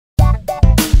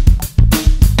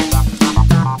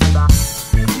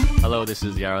Hello, this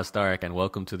is Yaro Starak, and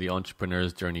welcome to the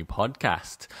Entrepreneur's Journey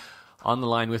podcast. On the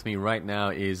line with me right now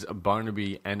is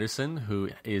Barnaby Andersun, who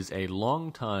is a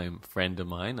longtime friend of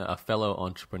mine, a fellow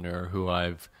entrepreneur who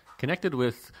I've connected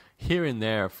with here and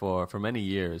there for many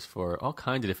years for all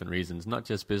kinds of different reasons, not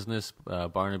just business.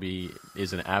 Barnaby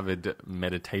is an avid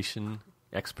meditation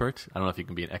expert. I don't know if you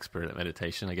can be an expert at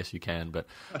meditation. I guess you can, but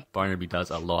Barnaby does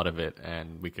a lot of it,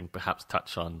 and we can perhaps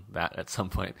touch on that at some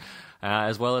point,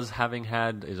 as well as having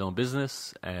had his own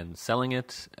business and selling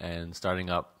it and starting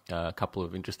up a couple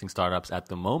of interesting startups at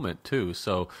the moment too.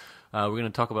 So we're going to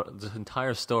talk about the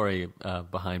entire story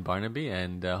behind Barnaby,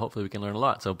 and hopefully we can learn a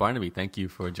lot. So Barnaby, thank you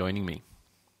for joining me.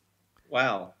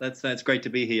 Wow, that's great to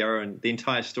be here, and the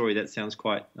entire story, that sounds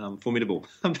quite formidable.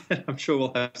 I'm sure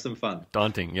we'll have some fun.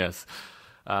 Daunting, yes.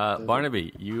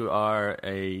 Barnaby, you are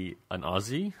an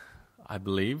Aussie, I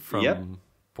believe,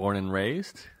 born and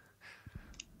raised.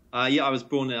 I was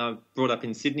brought up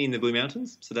in Sydney in the Blue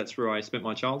Mountains, so that's where I spent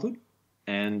my childhood.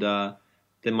 And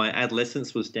then my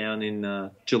adolescence was down in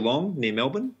Geelong, near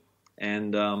Melbourne,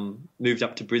 and moved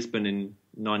up to Brisbane in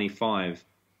 '95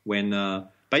 when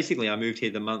basically I moved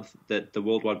here the month that the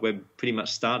World Wide Web pretty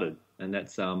much started. And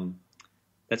that's when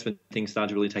things started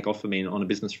to really take off for me on a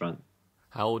business front.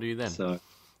 How old are you then? So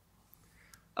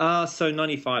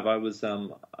 95, I was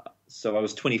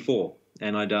 24,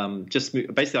 and I'd just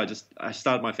moved, basically I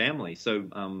started my family. So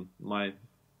my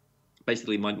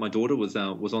daughter was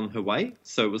on her way.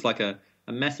 So it was like a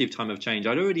massive time of change.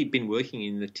 I'd already been working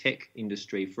in the tech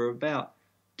industry for about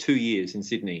 2 years in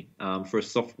Sydney for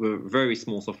a very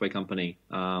small software company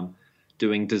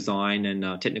doing design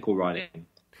and technical writing.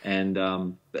 And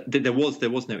there was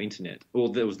no internet, or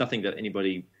there was nothing that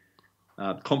anybody.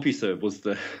 CompuServe was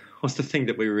the thing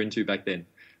that we were into back then,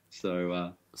 so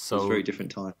it was a very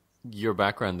different time. Your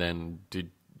background then,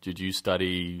 did you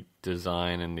study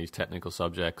design and these technical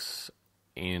subjects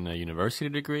in a university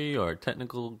degree or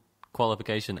technical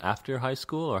qualification after high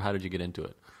school, or how did you get into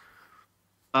it?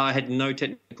 I had no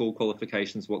technical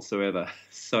qualifications whatsoever,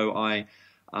 so I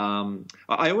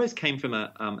always came from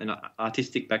an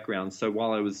artistic background. So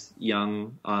while I was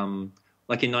young,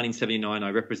 like in 1979, I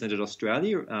represented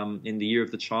Australia in the Year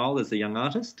of the Child as a young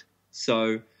artist.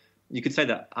 So you could say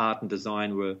that art and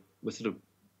design were sort of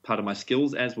part of my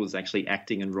skills, as was actually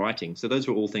acting and writing. So those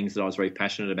were all things that I was very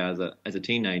passionate about as a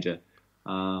teenager.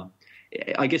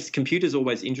 I guess computers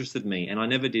always interested me, and I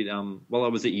never did. While I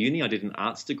was at uni, I did an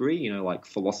arts degree, like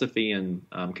philosophy and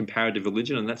comparative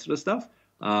religion and that sort of stuff.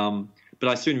 But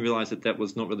I soon realized that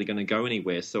was not really going to go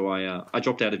anywhere. So I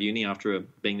dropped out of uni after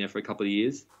being there for a couple of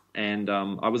years. And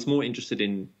I was more interested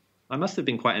I must have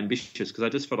been quite ambitious because I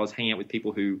just felt I was hanging out with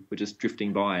people who were just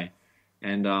drifting by.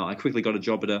 And I quickly got a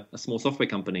job at a small software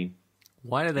company.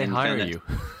 Why did they hire you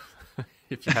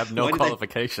if you have no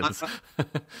qualifications?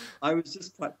 I was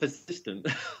just quite persistent.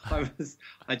 I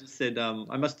just said,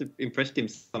 I must have impressed him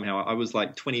somehow. I was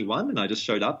like 21 and I just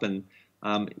showed up, and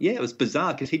it was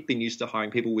bizarre because he'd been used to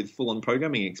hiring people with full-on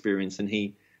programming experience, and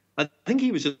I think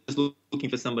he was just looking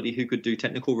for somebody who could do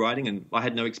technical writing, and I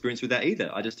had no experience with that either.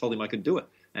 I just told him I could do it.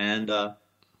 And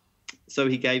so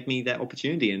he gave me that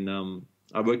opportunity, and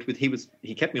I worked with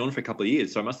he kept me on for a couple of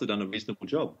years, so I must have done a reasonable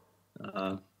job.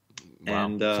 Wow.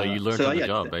 So you learned on the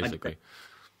job, basically.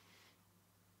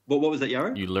 What was that,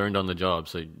 Yaro? You learned on the job,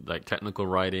 so like technical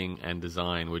writing and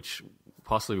design, which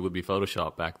possibly would be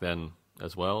Photoshop back then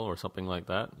as well, or something like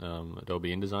that.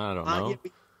 Adobe InDesign, I don't know.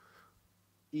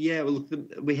 Yeah, well,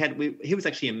 he was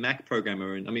actually a Mac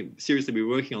programmer, and I mean, seriously, we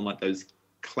were working on like those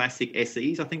classic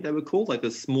SEs, I think they were called, like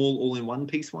the small all-in-one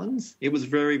piece ones. It was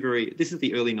very, very. This is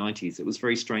the early '90s. It was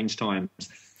very strange times.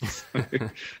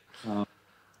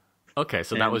 Okay,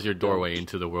 so that was your doorway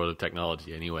into the world of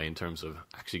technology, anyway, in terms of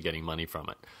actually getting money from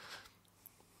it.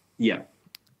 Yeah,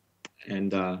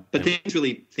 but things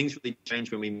really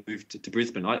changed when we moved to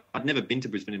Brisbane. I'd never been to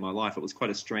Brisbane in my life. It was quite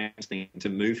a strange thing to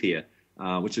move here.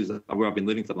 Which is where I've been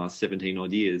living for the last 17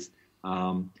 odd years.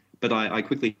 But I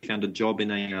quickly found a job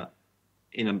in a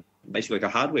basically like a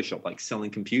hardware shop, like selling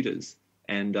computers.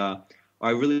 And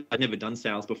I'd never done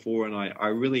sales before, and I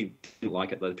really didn't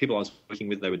like it. The people I was working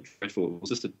with, they were dreadful. It was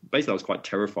just basically I was quite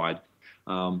terrified.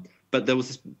 But there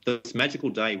was this magical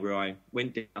day where I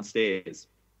went downstairs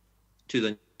to the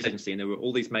news agency, and there were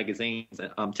all these magazines,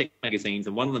 tech magazines,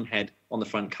 and one of them had on the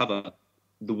front cover,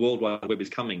 "The World Wide Web is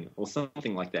coming," or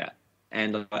something like that.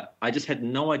 And I just had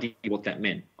no idea what that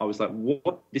meant. I was like,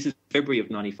 what? This is February of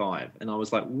 '95. And I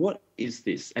was like, what is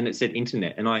this? And it said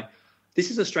internet. And this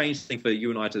is a strange thing for you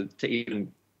and I to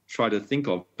even try to think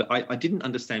of, but I didn't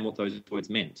understand what those words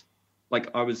meant.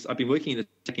 I've been working in the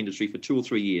tech industry for 2 or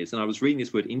 3 years, and I was reading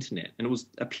this word internet, and it was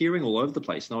appearing all over the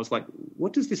place, and I was like,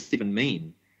 what does this even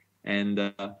mean? And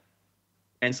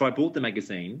so I bought the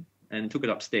magazine and took it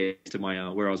upstairs to my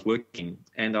where I was working,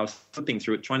 and I was flipping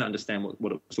through it, trying to understand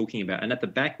what it was talking about. And at the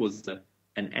back was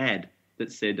an ad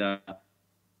that said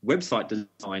website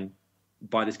design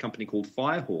by this company called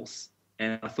Firehorse.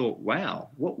 And I thought, wow,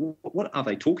 what are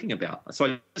they talking about? So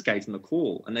I just gave them a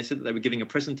call, and they said that they were giving a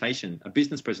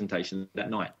business presentation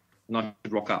that night, and I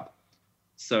should rock up.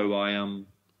 So I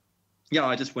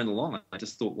just went along. I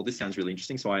just thought, well, this sounds really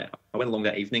interesting. So I went along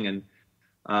that evening, and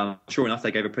sure enough, they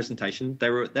gave a presentation. They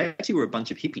actually were a bunch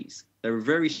of hippies. They were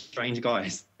very strange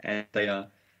guys, and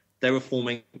they were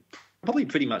forming probably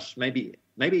pretty much maybe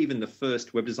even the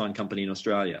first web design company in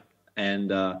Australia.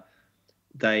 And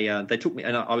they took me,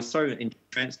 and I was so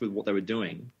entranced with what they were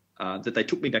doing that they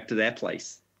took me back to their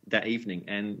place that evening.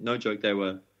 And no joke, they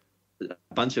were a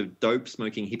bunch of dope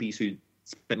smoking hippies who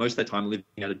spent most of their time living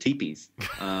out of teepees,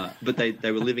 but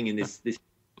they were living in this.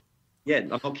 Yeah,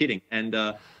 I'm not kidding. And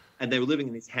they were living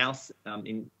in this house,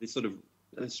 in this sort of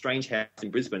strange house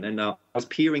in Brisbane. And I was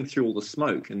peering through all the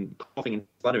smoke and coughing and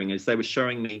spluttering as they were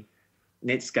showing me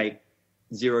Netscape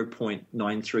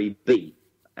 0.93b.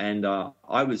 And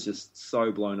I was just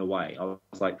so blown away. I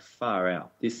was like, far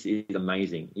out. This is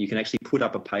amazing. You can actually put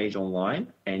up a page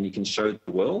online and you can show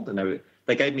the world. And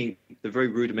they gave me the very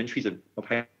rudimentaries of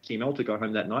HTML to go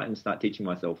home that night and start teaching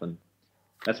myself. And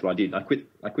that's what I did. I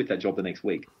quit that job the next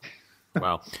week.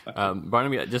 Wow.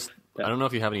 Barnaby, I don't know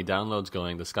if you have any downloads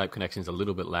going. The Skype connection is a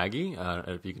little bit laggy.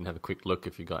 If you can have a quick look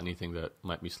if you've got anything that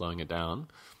might be slowing it down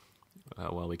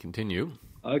while we continue.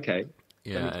 Okay.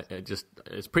 Yeah,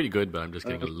 it's pretty good, but I'm just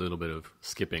getting a little bit of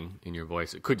skipping in your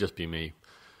voice. It could just be me.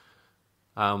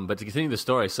 But to continue the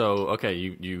story, so, okay,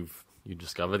 you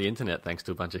discover the internet thanks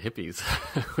to a bunch of hippies,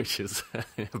 which is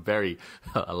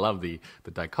I love the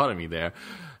dichotomy there.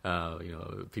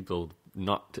 People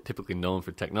not typically known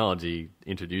for technology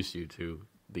introduce you to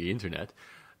the internet.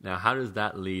 Now, how does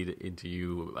that lead into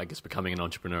you, I guess, becoming an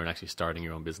entrepreneur and actually starting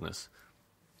your own business?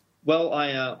 Well,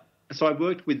 So I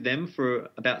worked with them for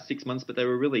about 6 months, but they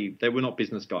were not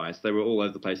business guys. They were all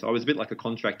over the place. I was a bit like a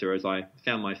contractor as I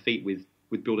found my feet with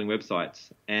building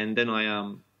websites. And then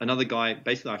another guy,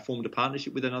 basically I formed a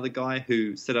partnership with another guy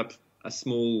who set up a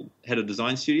small head of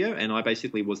design studio, and I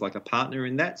basically was like a partner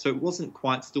in that. So it wasn't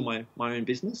quite still my own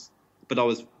business, but I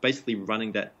was basically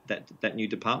running that new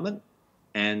department,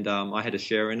 and I had a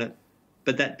share in it.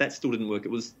 But that still didn't work.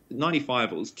 It was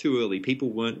 95. It was too early. People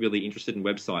weren't really interested in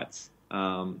websites.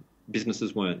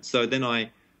 Businesses weren't. So then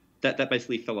that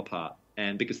basically fell apart,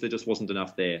 and because there just wasn't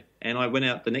enough there. And I went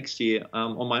out the next year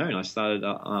on my own. I started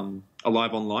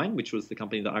Alive Online, which was the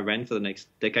company that I ran for the next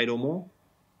decade or more.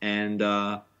 And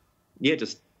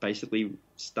just basically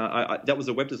that was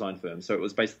a web design firm. So it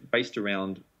was based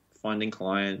around finding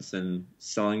clients and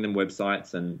selling them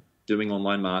websites and doing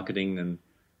online marketing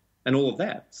and all of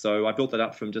that. So I built that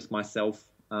up from just myself.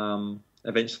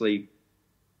 Eventually,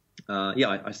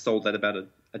 I sold that about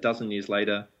a dozen years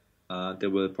later. There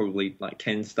were probably like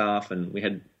 10 staff, and we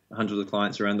had hundreds of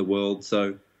clients around the world.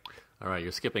 So, all right,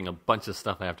 you're skipping a bunch of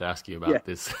stuff I have to ask you about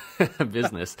this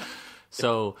business.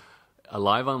 So,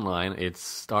 Alive Online, it's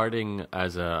starting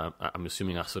as I'm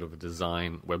assuming a sort of a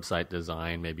website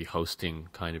design, maybe hosting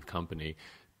kind of company.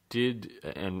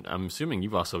 And I'm assuming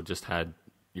you've also just had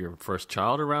your first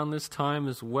child around this time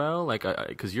as well, like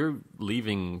because you're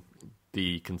leaving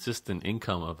the consistent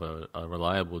income of a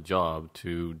reliable job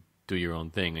to do your own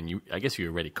thing. And I guess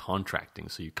you're already contracting,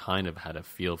 so you kind of had a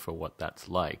feel for what that's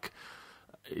like.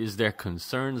 Is there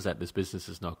concerns that this business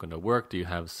is not going to work? Do you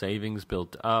have savings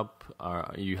built up?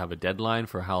 You have a deadline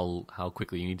for how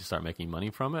quickly you need to start making money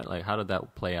from it? Like, how did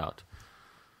that play out?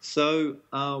 So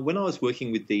when I was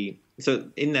working with in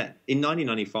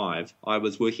 1995, I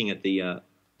was working at the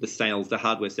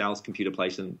hardware sales computer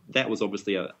place, and that was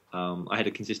obviously I had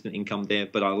a consistent income there,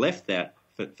 but I left that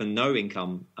for no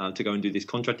income to go and do this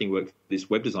contracting work for this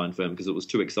web design firm because it was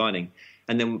too exciting.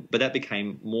 But that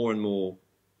became more and more,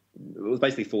 it was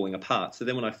basically falling apart. So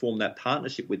then when I formed that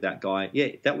partnership with that guy,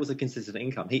 that was a consistent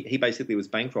income. He basically was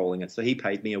bankrolling it, so he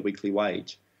paid me a weekly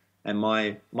wage, and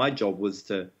my job was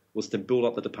to build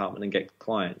up the department and get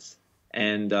clients.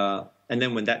 And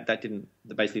then when that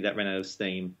ran out of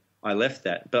steam, I left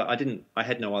that, but I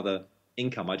had no other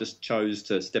income. I just chose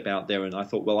to step out there, and I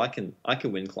thought, well, I can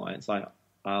win clients.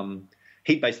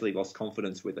 He basically lost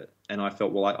confidence with it, and I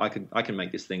felt, well, I can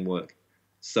make this thing work.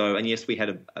 So, and yes, we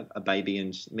had a baby,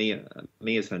 and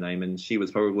me is her name, and she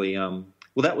was probably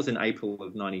that was in April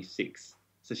of '96,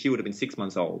 so she would have been 6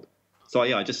 months old. So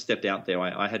I just stepped out there.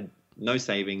 I had no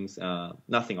savings,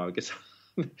 nothing. I guess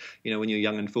when you're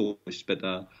young and foolish.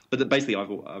 But basically,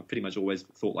 I've pretty much always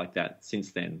thought like that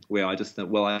since then, where I just thought,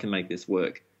 well, I can make this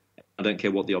work. I don't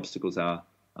care what the obstacles are.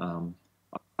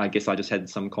 I guess I just had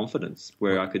some confidence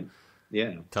where I could.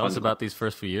 Yeah. Tell us about these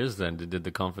first few years then. Did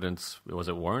the confidence, was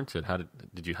it warranted? How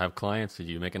did you have clients? Did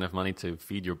you make enough money to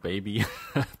feed your baby,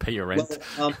 pay your rent?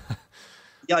 Well,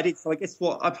 yeah, I did. So I guess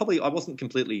I wasn't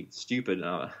completely stupid.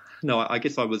 No, I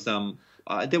guess I was.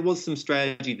 There was some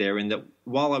strategy there in that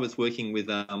while I was working with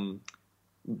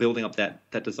building up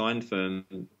that design firm,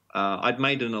 I'd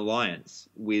made an alliance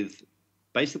with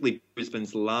basically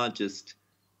Brisbane's largest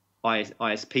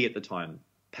ISP at the time,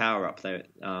 PowerUp.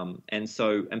 And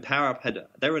PowerUp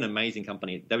they were an amazing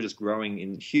company. They were just growing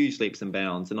in huge leaps and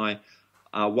bounds. And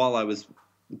while I was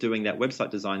doing that website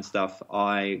design stuff,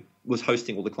 I was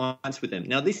hosting all the clients with them.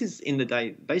 Now, this is in the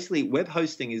day. Basically, web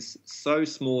hosting is so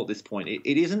small at this point.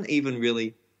 It isn't even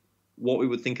really what we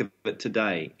would think of it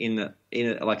today in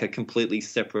like a completely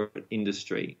separate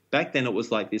industry. Back then, it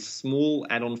was like this small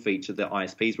add-on feature that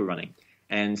ISPs were running,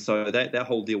 and so that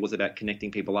whole deal was about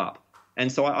connecting people up.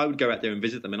 And so I would go out there and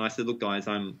visit them, and I said, "Look, guys,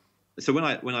 So when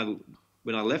I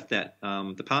left that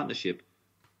the partnership,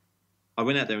 I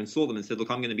went out there and saw them and said, "Look,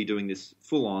 I'm going to be doing this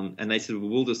full on," and they said, "Well,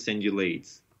 we'll just send you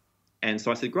leads." And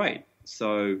so I said, "Great."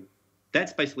 So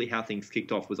that's basically how things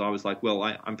kicked off. Was I was like, "Well,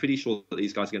 I'm pretty sure that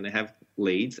these guys are going to have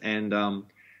leads," and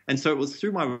so it was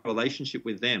through my relationship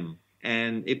with them.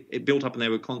 And it built up, and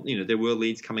there were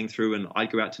leads coming through, and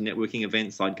I'd go out to networking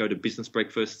events, I'd go to business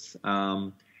breakfasts,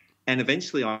 and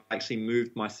eventually I actually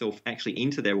moved myself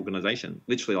into their organization.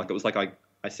 Literally, like it was like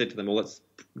I said to them, "Well, let's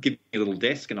give me a little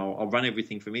desk, and I'll run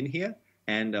everything from in here."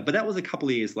 And but that was a couple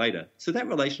of years later. So that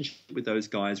relationship with those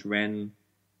guys ran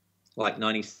like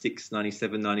 96,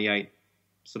 97, 98,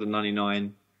 sort of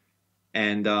 99,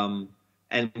 and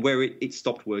where it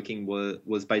stopped working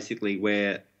was basically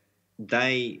where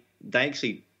they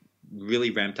actually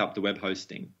really ramped up the web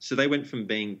hosting. So they went from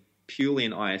being purely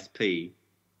an ISP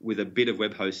with a bit of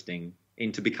web hosting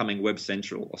into becoming Web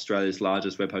Central, Australia's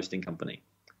largest web hosting company.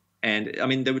 And I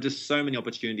mean, there were just so many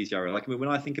opportunities, Yaro. Like, I mean, when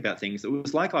I think about things, it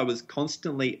was like I was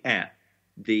constantly at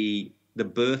the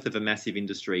birth of a massive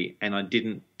industry, and I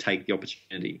didn't take the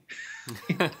opportunity.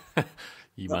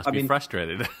 You must be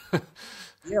frustrated.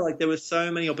 Yeah, like there were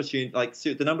so many opportunities. Like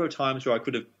the number of times where I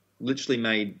could have literally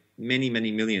made many,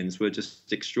 many millions were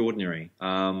just extraordinary.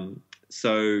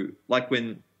 So, like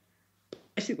when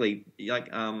basically,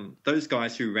 like those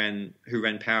guys who ran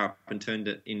PowerUp and turned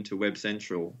it into Web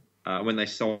Central, when they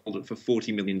sold it for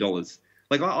 $40 million.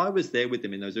 Like I was there with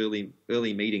them in those early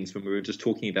meetings when we were just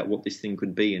talking about what this thing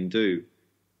could be and do,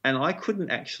 and I couldn't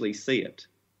actually see it.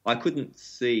 I don't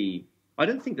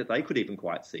think that they could even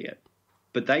quite see it,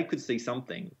 but they could see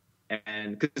something.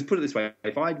 And because put it this way,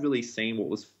 if I'd really seen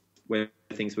where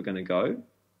things were going to go,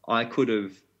 I could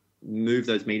have moved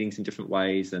those meetings in different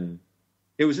ways, and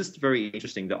it was just very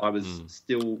interesting that I was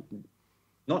still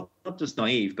not just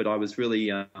naive, but I was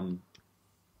really.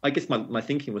 I guess my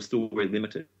thinking was still very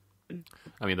limited.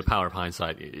 I mean, the power of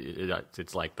hindsight,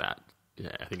 it's like that.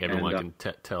 Yeah, I think everyone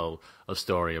can tell a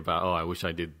story about, I wish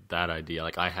I did that idea.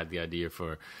 Like I had the idea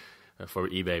for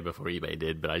eBay before eBay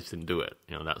did, but I just didn't do it,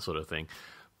 that sort of thing.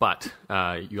 But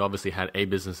you obviously had a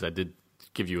business that did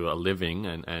give you a living,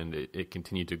 and it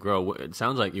continued to grow. It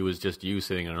sounds like it was just you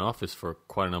sitting in an office for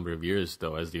quite a number of years,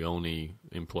 though, as the only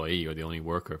employee or the only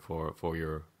worker for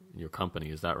your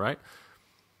company. Is that right?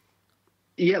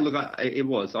 Yeah, look, it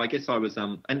was. I guess I was,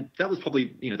 and that was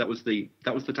probably, that was the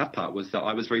tough part, was that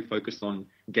I was very focused on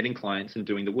getting clients and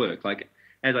doing the work. Like,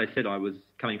 as I said, I was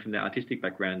coming from that artistic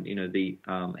background. The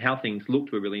how things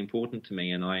looked were really important to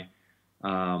me, and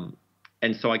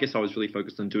so I guess I was really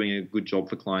focused on doing a good job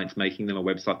for clients, making them a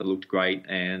website that looked great,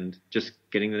 and just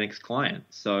getting the next client.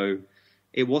 So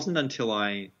it wasn't until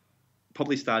I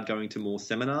probably started going to more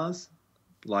seminars,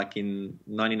 like in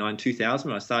 99, 2000,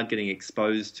 when I started getting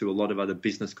exposed to a lot of other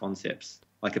business concepts,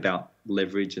 like about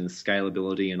leverage and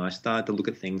scalability, and I started to look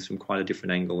at things from quite a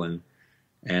different angle, and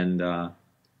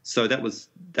so that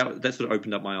sort of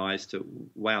opened up my eyes to,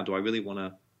 wow, do I really want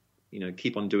to,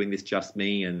 keep on doing this just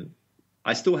me? And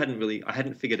I still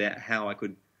hadn't figured out how I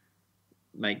could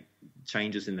make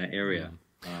changes in that area.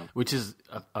 Which is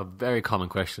a very common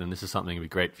question, and this is something that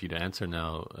would be great for you to answer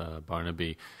now,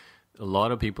 Barnaby. A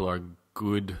lot of people are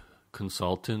good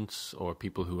consultants or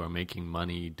people who are making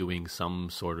money doing some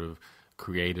sort of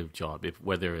creative job,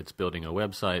 whether it's building a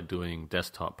website, doing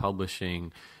desktop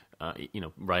publishing,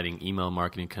 writing email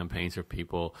marketing campaigns for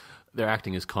people. They're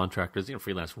acting as contractors,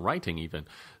 freelance writing even.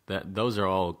 Those are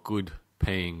all good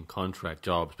paying contract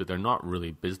jobs, but they're not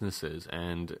really businesses.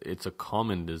 And it's a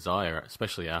common desire,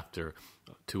 especially after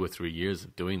 2 or 3 years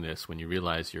of doing this, when you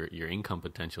realize your income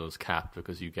potential is capped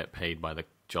because you get paid by the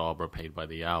job or paid by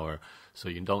the hour. So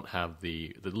you don't have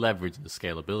the leverage and the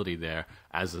scalability there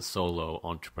as a solo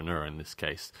entrepreneur in this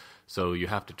case. So you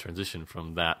have to transition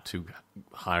from that to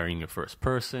hiring your first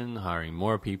person, hiring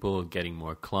more people, getting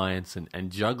more clients,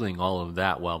 and juggling all of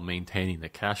that while maintaining the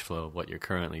cash flow of what you're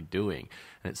currently doing.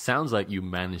 And it sounds like you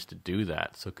managed to do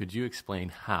that. So could you explain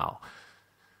how?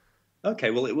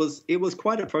 Okay, well, it was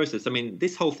quite a process. I mean,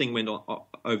 this whole thing went on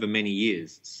over many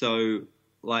years. So,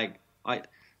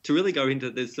 to really go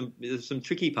into, there's some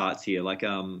tricky parts here.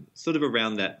 Sort of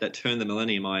around that turn of the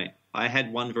millennium, I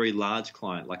had one very large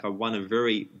client. I won a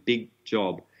very big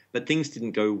job, but things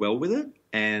didn't go well with it,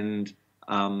 and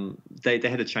they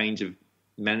had a change of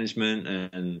management,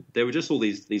 and there were just all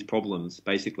these problems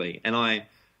basically. And I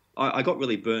got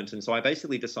really burnt, and so I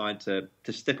basically decided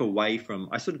to step away from.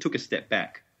 I sort of took a step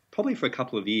back, probably for a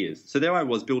couple of years. So there I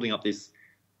was building up this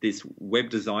web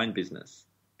design business,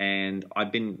 and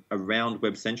I'd been around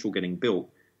Web Central getting built.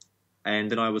 And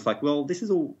then I was like, well, this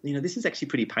is actually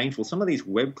pretty painful. Some of these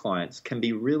web clients can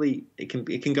be really, it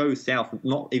can go south,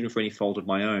 not even for any fault of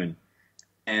my own.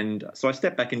 And so I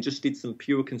stepped back and just did some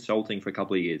pure consulting for a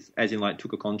couple of years, as in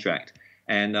took a contract.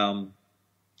 And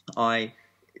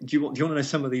do you want to know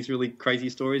some of these really crazy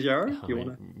stories,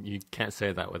 Yaro? You can't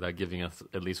say that without giving us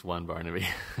at least one, Barnaby.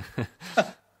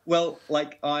 Well,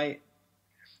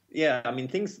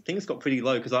 things got pretty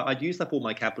low because I'd used up all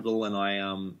my capital,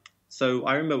 and so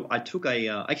I remember I took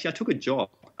a job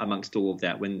amongst all of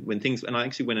that when things, and I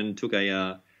actually went and took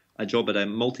a job at a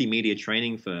multimedia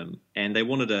training firm, and they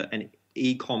wanted an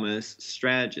e-commerce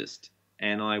strategist,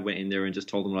 and I went in there and just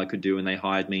told them what I could do, and they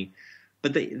hired me.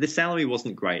 But the salary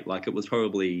wasn't great. It was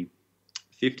probably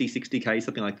 50, 60K,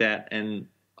 something like that. And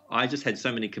I just had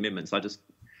so many commitments.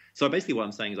 So basically what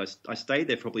I'm saying is I stayed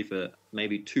there probably for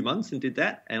maybe 2 months and did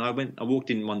that. And I walked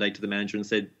in one day to the manager and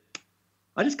said,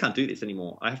 I just can't do this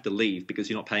anymore. I have to leave because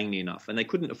you're not paying me enough. And they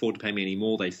couldn't afford to pay me any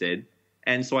more, they said.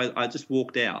 And so I just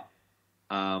walked out,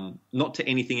 not to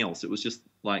anything else. It was just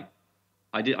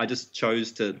I just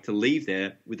chose to leave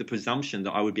there with the presumption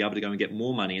that I would be able to go and get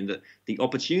more money, and that the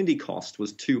opportunity cost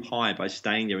was too high by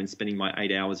staying there and spending my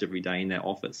 8 hours every day in that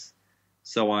office.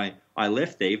 So I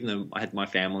left there, even though I had my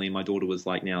family, and my daughter was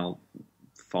now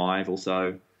 5 or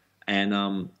so. And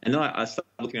then I started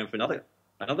looking around for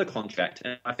another contract,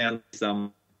 and I found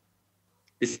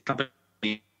this company.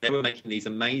 They were making these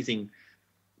amazing.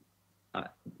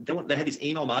 They had this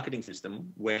email marketing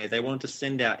system where they wanted to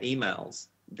send out emails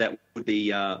that would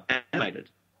be animated.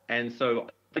 And so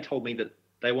they told me that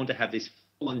they want to have this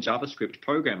full-on JavaScript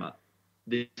programmer,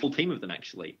 this whole team of them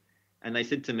actually. And they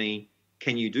said to me,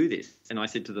 can you do this? And I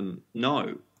said to them,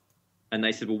 no. And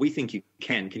they said, well, we think you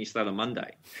can. Can you start on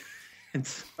Monday? And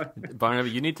so, Barnaby,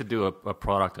 you need to do a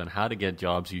product on how to get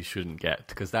jobs you shouldn't get,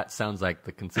 because that sounds like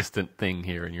the consistent thing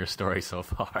here in your story so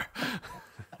far.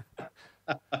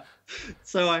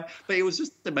 But it was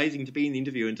just amazing to be in the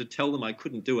interview and to tell them I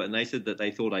couldn't do it, and they said that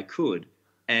they thought I could.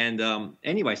 And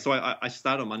anyway, so I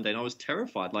started on Monday, and I was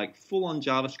terrified, full-on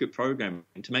JavaScript programming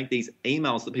to make these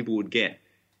emails that people would get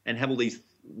and have all these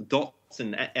dots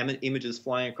and images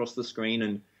flying across the screen.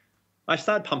 And I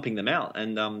started pumping them out,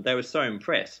 and they were so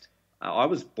impressed. I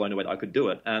was blown away that I could do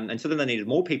it. And so then they needed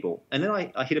more people. And then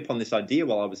I hit upon this idea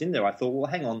while I was in there. I thought, well,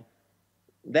 hang on,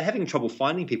 they're having trouble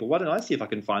finding people. Why don't I see if I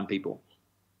can find people?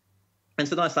 And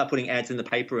so then I started putting ads in the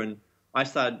paper, and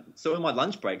so in my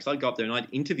lunch breaks, I'd go up there and I'd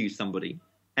interview somebody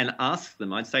and ask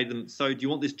them. I'd say to them, so do you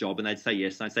want this job? And they'd say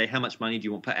yes. And I'd say, how much money do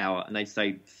you want per hour? And they'd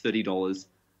say $30.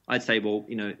 I'd say, well,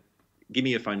 give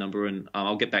me your phone number and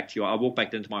I'll get back to you. I'll walk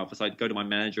back into my office. I'd go to my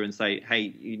manager and say,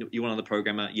 hey, you want another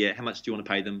programmer? Yeah. How much do you want to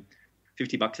pay them?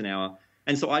 $50 an hour.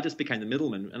 And so I just became the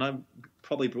middleman, and I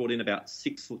probably brought in about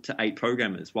 6 to 8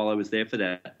 programmers while I was there for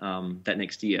that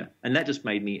next year, and that just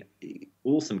made me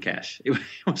awesome cash. It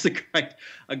was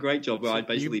a great job where I'd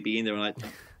basically be in there and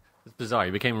It's bizarre.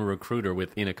 You became a recruiter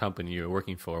within a company you were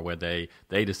working for, where they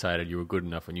decided you were good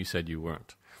enough and you said you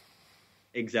weren't.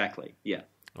 Exactly. Yeah.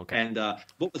 Okay. And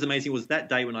what was amazing was that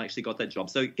day when I actually got that job.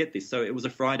 So get this. So it was a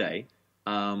Friday.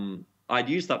 I'd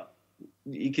used up.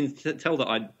 You can tell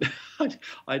that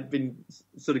I'd been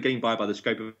sort of getting by the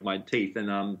scrape of my teeth.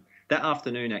 And that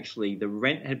afternoon, actually, the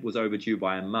rent was overdue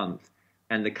by a month,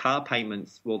 and the car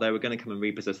payments, well, they were going to come and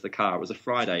repossess the car. It was a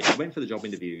Friday. I went for the job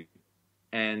interview,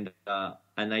 and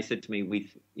they said to me,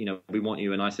 we want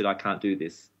you. And I said, I can't do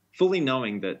this, fully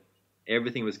knowing that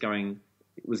everything was going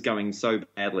so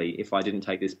badly if I didn't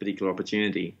take this particular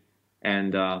opportunity.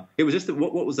 And it was just that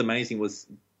what was amazing was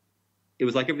it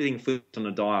was like everything flipped on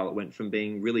a dial. It went from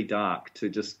being really dark to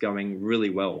just going really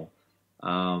well.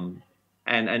 And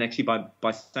actually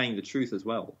by saying the truth as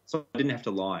well. So I didn't have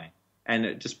to lie. And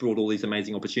it just brought all these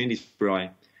amazing opportunities where I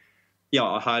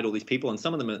hired all these people, and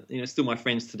some of them are still my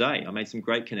friends today. I made some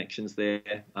great connections there.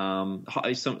 Some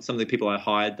of the people I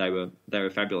hired, they were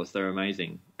fabulous. They were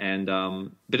amazing. And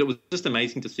but it was just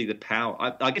amazing to see the power.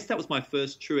 I guess that was my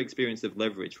first true experience of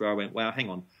leverage, where I went, wow,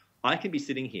 hang on, I can be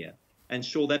sitting here, and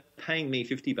sure, they're paying me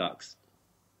 $50,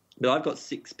 but I've got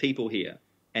 6 people here,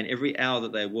 and every hour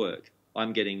that they work,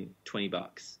 I'm getting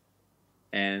 $20.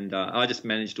 And I just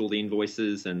managed all the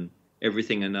invoices and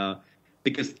everything, and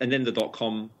then the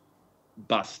 .com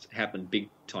bust happened big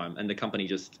time, and the company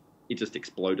just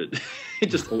exploded. It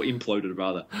just imploded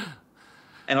rather.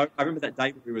 And I remember that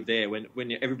day we were there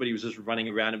when everybody was just running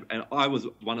around, and I was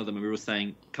one of them, and we were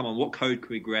saying, come on, what code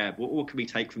can we grab? What can we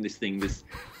take from this thing, this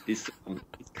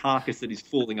carcass that is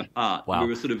falling apart? Wow. We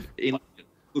were sort of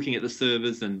looking at the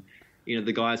servers, and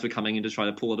the guys were coming in to try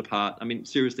to pull it apart. I mean,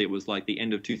 seriously, it was like the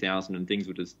end of 2000, and things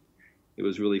were it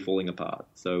was really falling apart.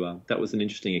 So that was an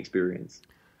interesting experience.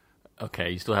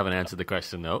 Okay, you still haven't answered the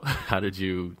question, though. How did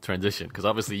you transition? Because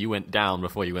obviously you went down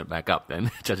before you went back up then,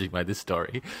 judging by this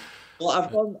story.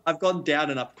 Well, I've gone down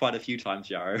and up quite a few times,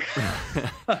 Yaro.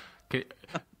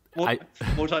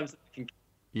 More times than I can.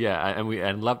 Yeah, and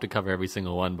I'd love to cover every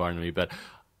single one, Barnaby, but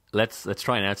let's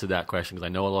try and answer that question, because I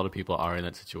know a lot of people are in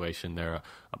that situation. They're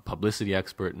a publicity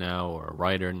expert now, or a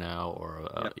writer now,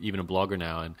 or even a blogger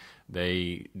now, and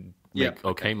they make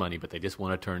okay money, but they just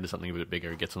want to turn to something a bit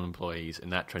bigger, get some employees,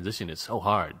 and that transition is so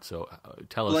hard. So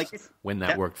tell us when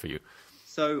that worked for you.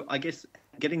 So I guess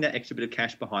getting that extra bit of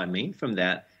cash behind me from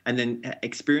that, and then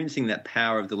experiencing that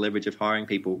power of the leverage of hiring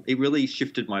people, it really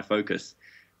shifted my focus.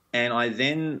 And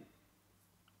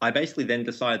I basically then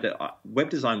decided that web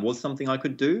design was something I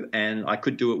could do, and I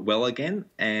could do it well again.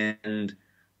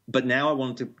 But now I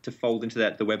wanted to fold into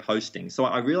that the web hosting. So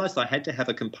I realized I had to have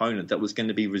a component that was going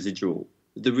to be residual.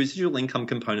 The residual income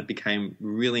component became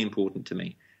really important to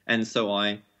me. And so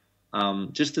I,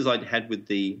 just as I'd had with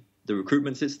the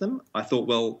recruitment system, I thought,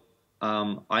 well,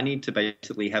 I need to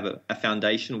basically have a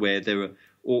foundation where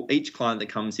each client that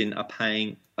comes in are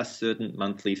paying a certain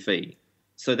monthly fee.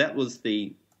 So that was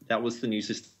the new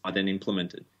system I then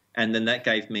implemented. And then that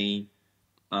gave me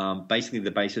basically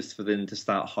the basis for them to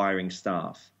start hiring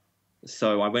staff.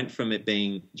 So I went from it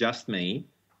being just me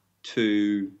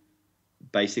to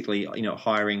basically,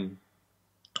 hiring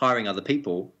other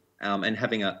people, and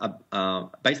having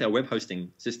basically a web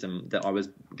hosting system that I was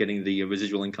getting the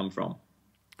residual income from.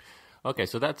 Okay,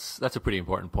 so that's a pretty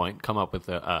important point. Come up with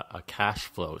a cash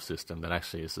flow system that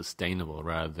actually is sustainable,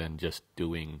 rather than just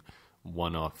doing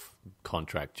one-off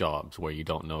contract jobs where you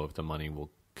don't know if the money will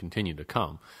continue to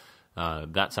come.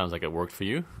 That sounds like it worked for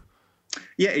you.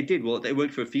 Yeah, it did. Well, it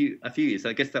worked for a few years.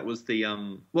 I guess that was it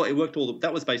worked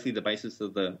that was basically the basis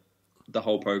of the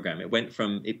whole program. It went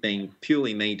from it being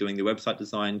purely me doing the website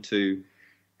design to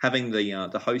having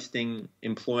the hosting,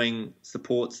 employing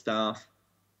support staff,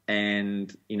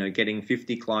 and getting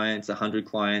 50 clients, 100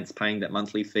 clients, paying that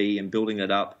monthly fee and building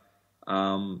that up.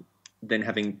 Then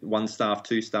having 1 staff,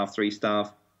 2 staff, 3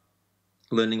 staff,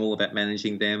 learning all about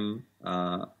managing them.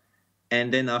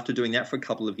 And then after doing that for a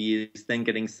couple of years, then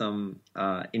getting some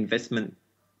investment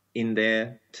in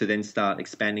there to then start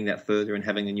expanding that further and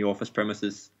having a new office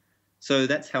premises. So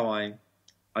that's how I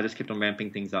just kept on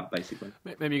ramping things up, basically.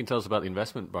 Maybe you can tell us about the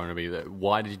investment, Barnaby.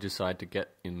 Why did you decide to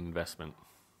get investment?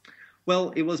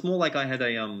 Well, it was more like I had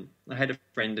a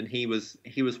friend, and he was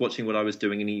watching what I was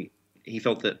doing, and he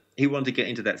felt that he wanted to get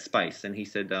into that space, and he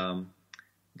said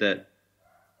that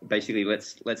basically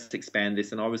let's expand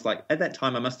this. And I was like, at that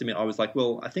time, I must admit, I was like,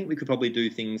 well, I think we could probably do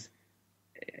things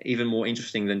even more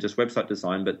interesting than just website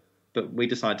design, but we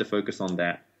decided to focus on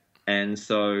that. And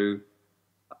so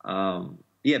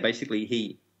basically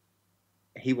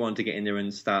he wanted to get in there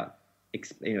and start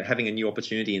having a new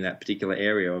opportunity in that particular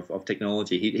area of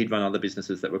technology. He'd run other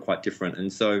businesses that were quite different,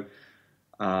 and so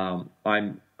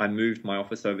I moved my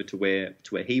office over to where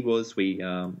he was.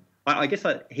 I guess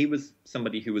he was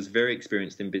somebody who was very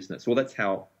experienced in business. Well, that's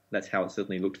how it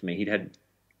certainly looked for me. He'd had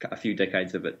a few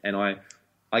decades of it, and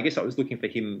I guess I was looking for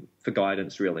him for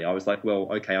guidance. Really, I was like,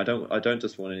 well, okay, I don't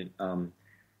just want an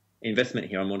investment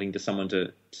here. I'm wanting someone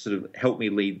to sort of help me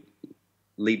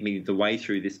lead me the way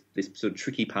through this sort of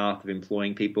tricky path of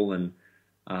employing people, and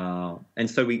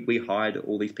so we hired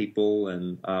all these people,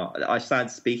 and I started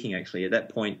speaking. Actually, at that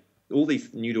point, all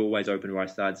these new doorways opened where I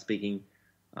started speaking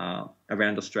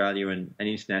around Australia and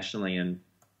internationally, and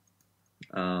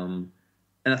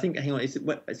and I think, hang on,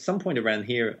 at some point around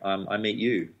here, I meet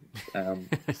you.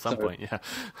 At some point, yeah.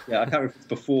 Yeah, I can't remember if it's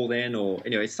before then or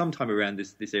anyway, it's sometime around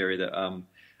this area that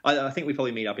I think we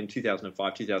probably meet up in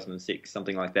 2005, 2006,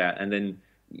 something like that. And then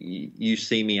you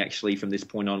see me actually from this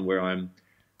point on where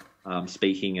I'm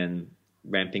speaking and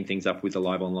ramping things up with the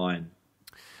live online.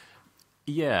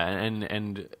 Yeah,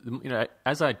 and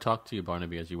as I talked to you,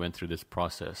 Barnaby, as you went through this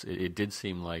process, it did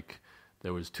seem like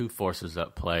there was two forces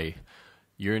at play.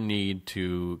 Your need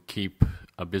to keep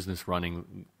a business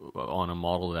running on a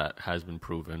model that has been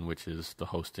proven, which is the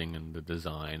hosting and the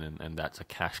design, and that's a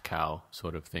cash cow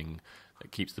sort of thing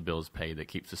that keeps the bills paid, that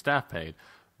keeps the staff paid,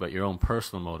 but your own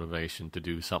personal motivation to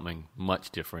do something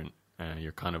much different.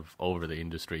 You're kind of over the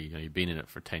industry. You've been in it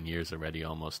for 10 years already,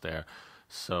 almost there.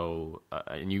 So,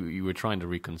 and you were trying to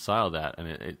reconcile that,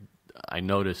 and I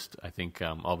noticed, I think,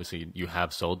 obviously you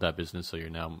have sold that business, so you're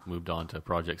now moved on to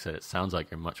projects that it sounds like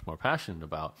you're much more passionate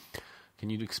about. Can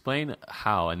you explain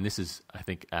how, and this is, I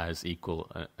think, as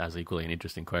equally an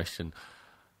interesting question,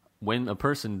 when a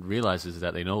person realizes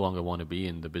that they no longer want to be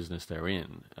in the business they're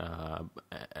in,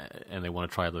 and they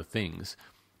want to try other things,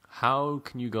 how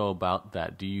can you go about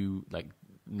that? Do you,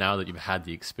 now that you've had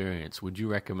the experience, would you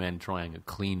recommend trying a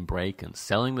clean break and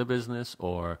selling the business,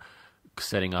 or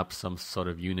setting up some sort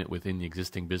of unit within the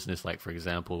existing business? Like, for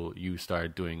example, you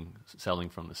started selling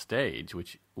from the stage,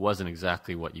 which wasn't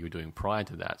exactly what you were doing prior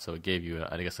to that. So it gave you,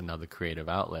 I guess, another creative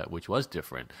outlet, which was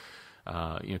different.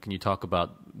 Can you talk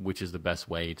about which is the best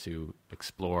way to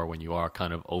explore when you are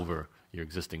kind of over your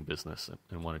existing business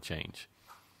and want to change?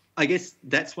 I guess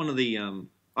that's one of the,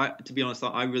 to be honest,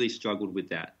 I really struggled with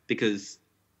that because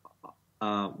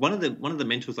one of the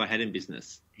mentors I had in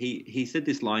business, he said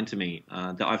this line to me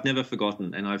that I've never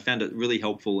forgotten, and I found it really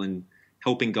helpful in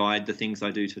helping guide the things I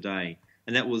do today.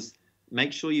 And that was,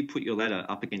 make sure you put your ladder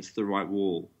up against the right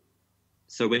wall.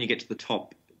 So when you get to the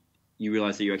top, you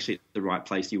realize that you're actually at the right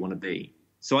place you want to be.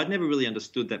 So I'd never really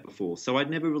understood that before. So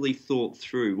I'd never really thought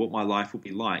through what my life would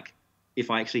be like if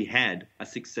I actually had a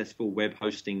successful web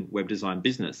hosting, web design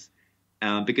business.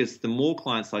 Because the more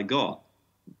clients I got,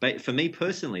 but for me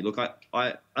personally, look,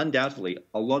 I undoubtedly,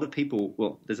 a lot of people,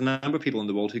 well, there's a number of people in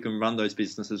the world who can run those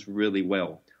businesses really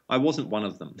well. I wasn't one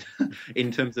of them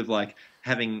in terms of like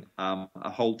having a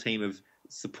whole team of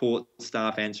support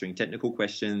staff answering technical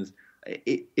questions.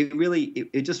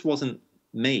 It just wasn't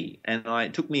me. And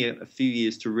it took me a few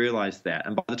years to realize that.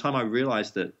 And by the time I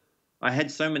realized that I had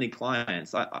so many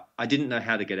clients, I didn't know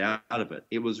how to get out of it.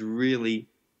 It was really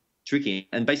tricky.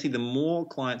 And basically, the more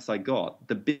clients I got,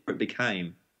 the bigger it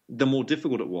became, the more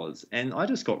difficult it was. And I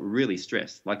just got really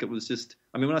stressed. Like, it was just,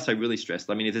 I mean, when I say really stressed,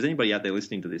 I mean, if there's anybody out there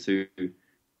listening to this who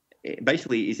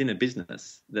basically is in a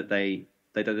business that they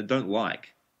don't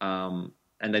like, and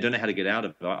they don't know how to get out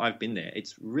of it, I've been there.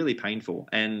 It's really painful.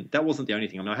 And that wasn't the only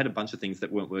thing. I mean, I had a bunch of things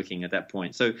that weren't working at that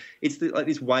point. So it's like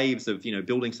these waves of,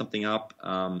 building something up,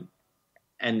 and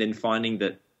then finding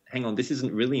that, hang on, this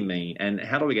isn't really me. And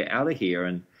how do I get out of here?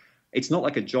 And it's not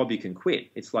like a job you can quit.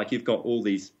 It's like you've got all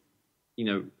these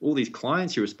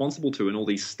clients you're responsible to, and all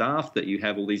these staff that you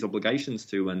have all these obligations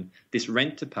to, and this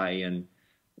rent to pay, and,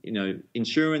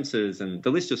 insurances, and the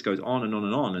list just goes on and on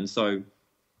and on. And so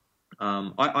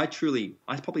I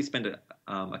probably spent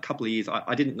a couple of years,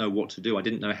 I didn't know what to do. I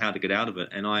didn't know how to get out of it.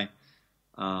 And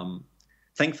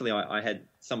thankfully I had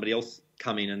somebody else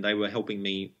come in, and they were helping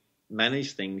me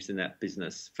manage things in that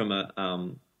business from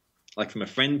a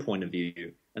friend point of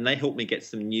view. And they helped me get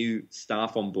some new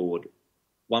staff on board.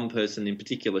 One person in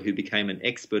particular who became an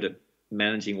expert at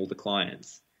managing all the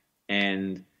clients.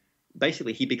 And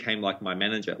basically he became like my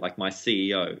manager, like my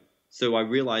CEO. So I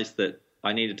realized that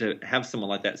I needed to have someone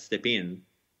like that step in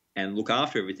and look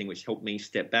after everything, which helped me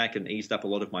step back and eased up a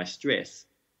lot of my stress.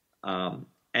 And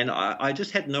I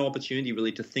just had no opportunity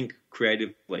really to think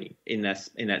creatively in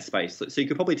that space. So you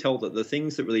could probably tell that the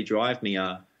things that really drive me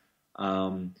are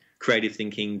creative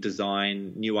thinking,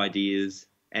 design, new ideas.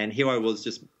 And here I was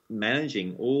just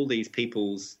managing all these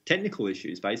people's technical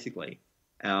issues, basically.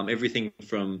 Everything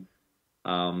from,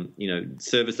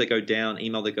 servers that go down,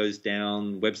 email that goes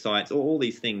down, websites, all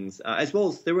these things, as well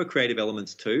as there were creative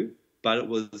elements too, but it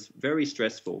was very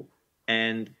stressful.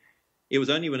 And it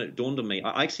was only when it dawned on me,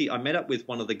 I met up with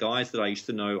one of the guys that I used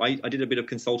to know. I did a bit of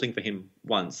consulting for him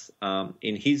once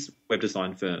in his web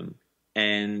design firm,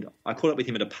 and I caught up with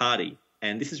him at a party.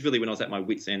 And this is really when I was at my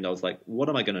wit's end. I was like, what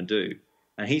am I going to do?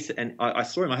 And I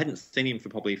saw him. I hadn't seen him for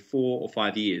probably 4 or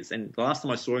 5 years. And the last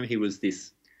time I saw him, he was this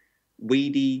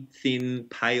weedy, thin,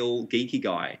 pale, geeky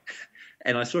guy.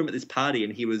 And I saw him at this party,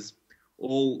 and he was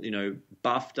all,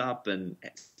 buffed up and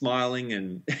smiling,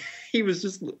 and he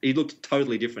looked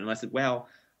totally different. And I said, wow,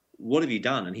 what have you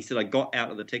done? And he said, I got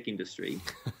out of the tech industry.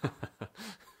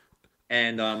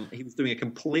 And he was doing a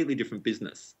completely different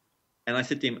business. And I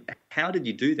said to him, how did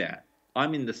you do that?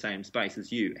 I'm in the same space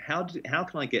as you. How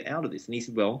can I get out of this? And he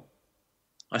said, well,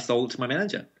 I sold it to my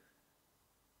manager.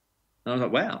 And I was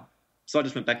like, wow. So I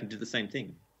just went back and did the same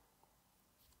thing.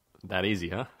 That easy,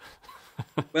 huh?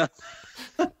 Well,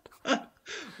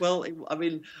 well, I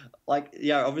mean, like,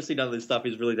 yeah, obviously none of this stuff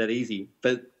is really that easy,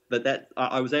 but that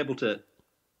I was able to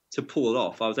pull it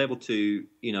off. I was able to,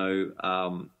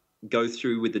 go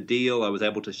through with the deal. I was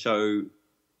able to show,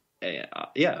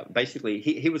 basically,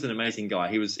 he was an amazing guy.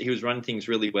 He was running things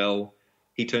really well.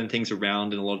 He turned things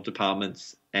around in a lot of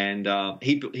departments, and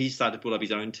he started to build up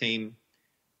his own team,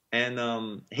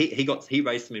 and he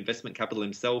raised some investment capital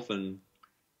himself, and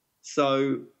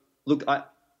so look,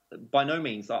 by no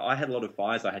means I had a lot of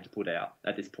fires I had to put out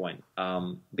at this point,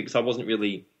 because I wasn't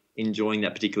really enjoying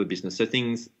that particular business. So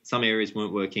some areas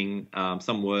weren't working,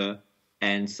 some were.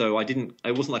 And so it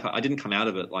wasn't like I didn't come out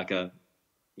of it like a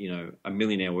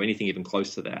millionaire or anything even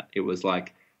close to that. It was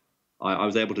like I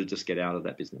was able to just get out of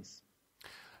that business.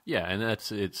 Yeah, and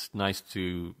it's nice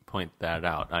to point that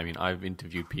out. I mean, I've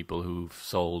interviewed people who've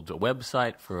sold a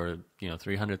website for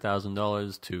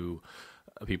 $300,000 to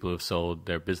people who've sold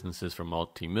their businesses for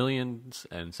multi-millions,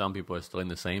 and some people are still in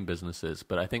the same businesses.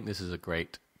 But I think this is a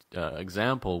great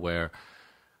example where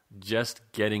just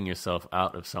getting yourself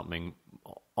out of something,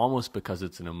 almost because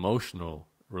it's an emotional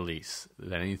release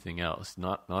than anything else,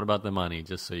 not about the money,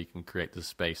 just so you can create the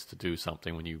space to do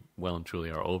something when you well and truly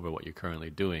are over what you're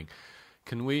currently doing.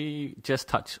 Can we just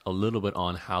touch a little bit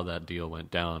on how that deal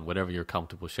went down, whatever you're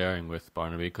comfortable sharing with,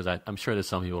 Barnaby? Because I'm sure there's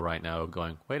some people right now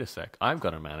going, wait a sec, I've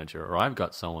got a manager, or I've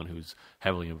got someone who's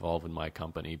heavily involved in my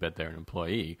company, but they're an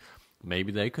employee.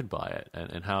 Maybe they could buy it.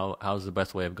 And how's the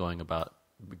best way of going about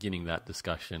beginning that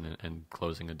discussion and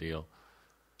closing a deal?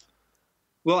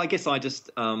 Well, I guess I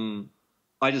just brought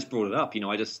it up.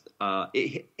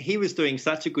 He was doing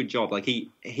such a good job. Like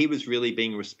he was really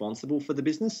being responsible for the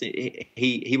business.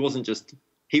 He wasn't just,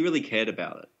 he really cared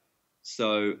about it.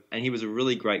 So, and he was a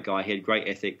really great guy. He had great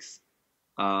ethics.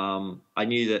 I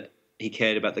knew that he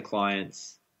cared about the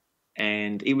clients,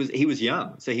 and he was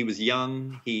young. So he was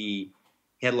young. He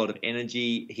had a lot of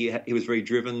energy. He was very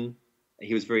driven.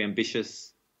 He was very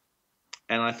ambitious.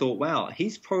 And I thought, wow,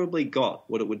 he's probably got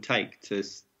what it would take to,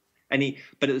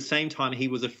 but at the same time, he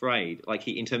was afraid, like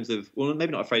in terms of, well,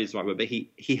 maybe not afraid is the right word, but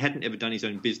he hadn't ever done his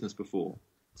own business before.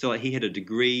 So like he had a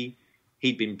degree,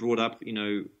 he'd been brought up, in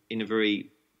a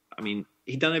very,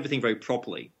 he'd done everything very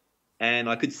properly. And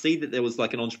I could see that there was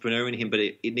like an entrepreneur in him, but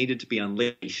it needed to be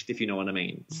unleashed, if you know what I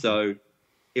mean. Mm-hmm. So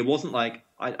it wasn't like,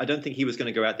 I don't think he was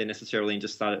going to go out there necessarily and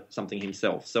just start something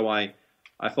himself. So I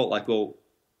felt like, well,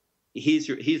 here's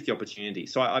the opportunity.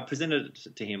 So I presented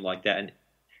it to him like that, and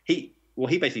he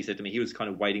basically said to me he was kind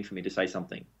of waiting for me to say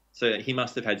something. So he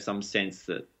must have had some sense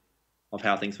of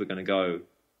how things were going to go.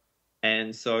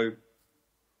 And so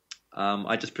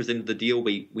I just presented the deal.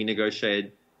 We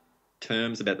negotiated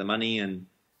terms about the money, and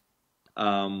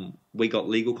we got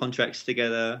legal contracts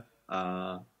together.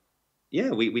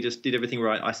 We just did everything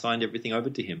right. I signed everything over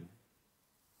to him.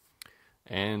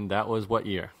 And that was what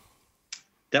year?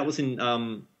 That was in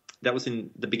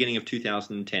the beginning of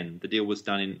 2010. The deal was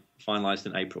finalized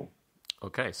in April.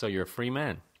 Okay, so you're a free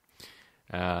man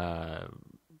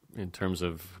in terms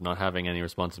of not having any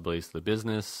responsibilities to the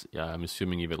business. I'm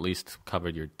assuming you've at least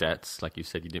covered your debts. Like you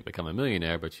said, you didn't become a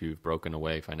millionaire, but you've broken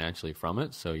away financially from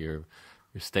it, so you're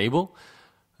stable.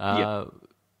 Yeah.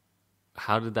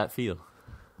 How did that feel?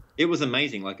 It was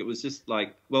amazing. Like, it was just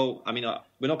like, well, we're not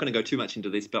going to go too much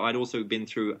into this, but I'd also been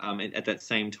through at that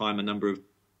same time a number of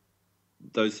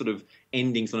those sort of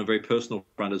endings on a very personal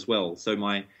front as well. So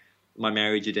my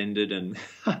marriage had ended, and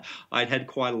I'd had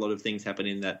quite a lot of things happen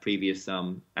in that previous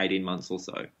 18 months or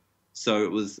so. So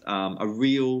it was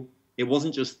it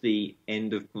wasn't just the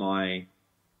end of my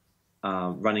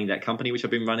running that company, which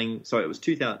I've been running. So it was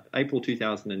April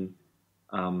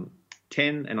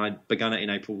 2010, and I'd begun it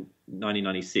in April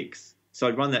 1996. So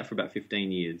I'd run that for about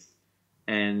 15 years.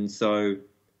 And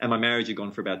my marriage had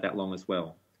gone for about that long as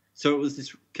well. So it was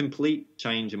this complete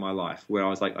change in my life where I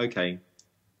was like, okay,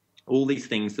 all these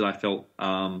things that I felt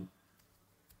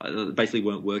basically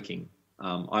weren't working.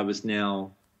 I was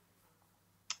now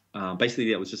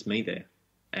basically that was just me there,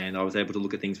 and I was able to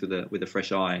look at things with a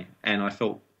fresh eye. And I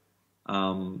felt,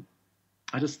 I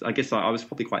guess I was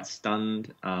probably quite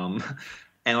stunned, and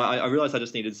I realized I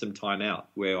just needed some time out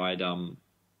where I'd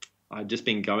just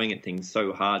been going at things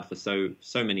so hard for so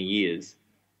many years.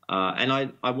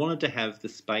 And I wanted to have the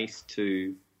space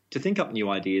to think up new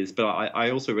ideas, but I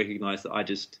also recognized that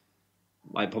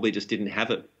I probably just didn't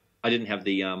have it I didn't have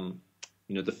the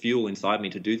the fuel inside me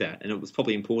to do that, and it was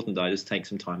probably important that I just take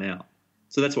some time out.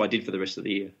 So that's what I did for the rest of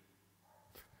the year.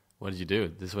 What did you do?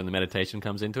 This is when the meditation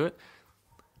comes into it?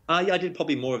 Yeah, I did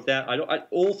probably more of that.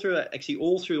 All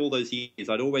through all those years,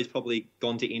 I'd always probably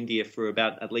gone to India for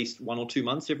about at least 1 or 2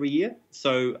 months every year.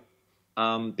 So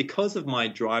because of my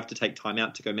drive to take time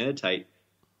out to go meditate,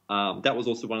 that was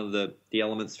also one of the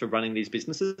elements for running these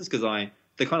businesses, because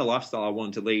the kind of lifestyle I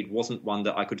wanted to lead wasn't one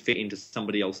that I could fit into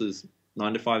somebody else's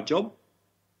 9-to-5 job.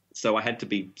 So I had to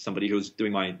be somebody who was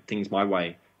doing my things my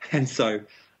way. And so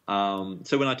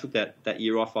when I took that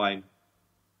year off, I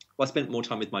spent more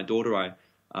time with my daughter.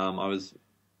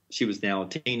 She was now a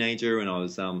teenager, and I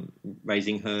was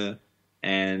raising her,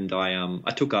 and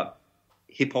I took up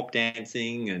hip hop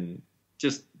dancing, and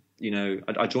just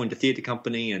I joined a theatre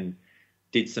company and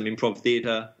did some improv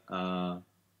theatre.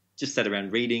 Just sat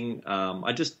around reading.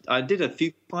 I did a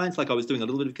few clients, like I was doing a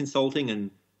little bit of consulting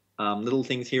and little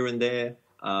things here and there.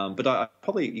 But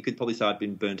you could probably say I'd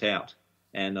been burnt out,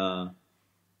 and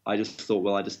I just thought,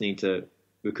 well, I just need to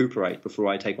recuperate before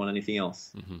I take on anything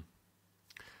else. Mm-hmm.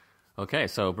 Okay,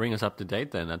 so bring us up to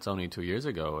date then. That's only 2 years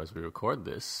ago as we record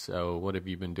this. So what have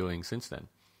you been doing since then?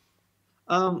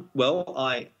 Well,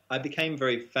 I became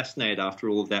very fascinated after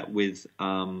all of that with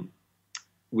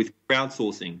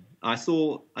crowdsourcing.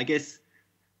 I guess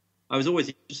I was always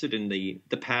interested in the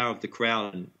power of the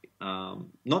crowd, and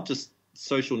not just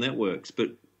social networks, but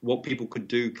what people could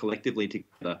do collectively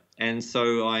together. And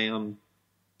so I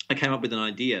came up with an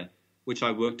idea, which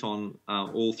I worked on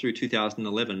all through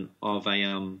 2011, of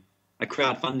a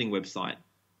crowdfunding website,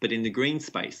 but in the green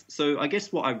space. So I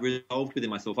guess what I resolved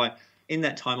within myself, in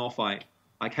that time off, I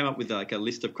came up with like a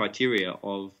list of criteria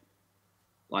of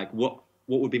like what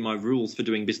would be my rules for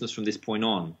doing business from this point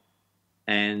on.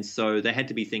 And so they had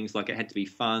to be things like, it had to be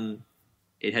fun,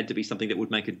 it had to be something that would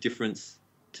make a difference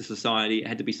to society, it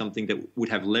had to be something that would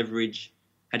have leverage,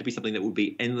 had to be something that would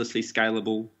be endlessly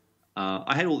scalable.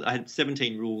 I had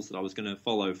 17 rules that I was going to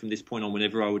follow from this point on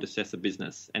whenever I would assess a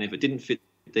business, and if it didn't fit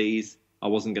these, I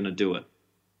wasn't going to do it.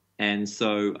 And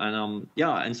so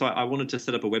I wanted to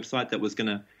set up a website that was going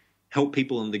to help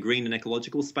people in the green and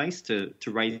ecological space to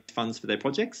raise funds for their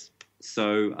projects.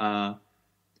 So I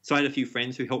had a few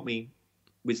friends who helped me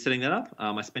with setting that up.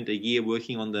 I spent a year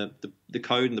working on the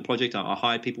code and the project. I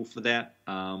hired people for that.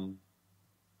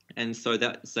 And so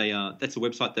that's a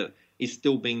website that is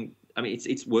still being,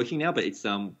 it's working now, but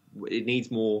it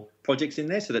needs more projects in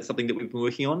there. So that's something that we've been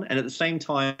working on. And at the same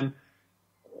time,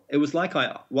 it was like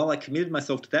while I committed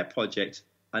myself to that project,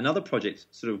 another project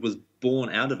sort of was born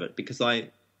out of it, because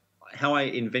how I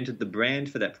invented the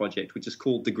brand for that project, which is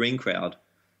called the Green Crowd.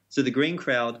 So the Green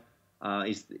Crowd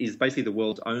is basically the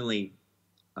world's only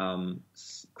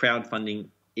crowdfunding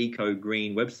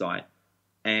eco-green website.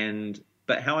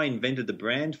 But how I invented the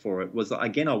brand for it was,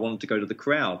 again, I wanted to go to the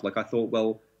crowd. Like I thought,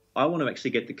 well, I want to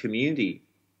actually get the community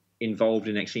involved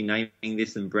in actually naming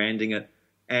this and branding it.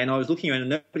 And I was looking around and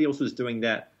nobody else was doing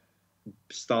that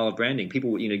style of branding.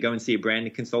 People, go and see a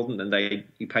branding consultant and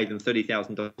you pay them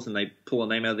 $30,000 and they pull a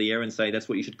name out of the air and say, that's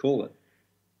what you should call it.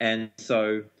 And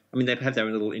so, they have their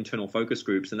own little internal focus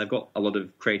groups and they've got a lot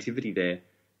of creativity there.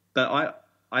 But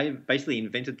I basically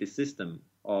invented this system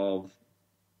of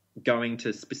going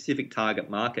to specific target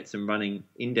markets and running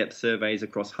in-depth surveys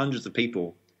across hundreds of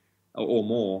people or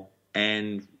more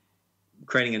and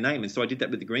creating a name. And so I did that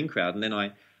with the Green Crowd. And then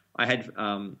I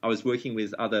was working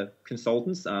with other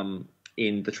consultants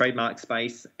in the trademark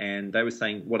space, and they were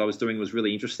saying what I was doing was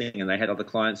really interesting, and they had other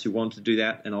clients who wanted to do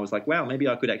that. And I was like, wow, maybe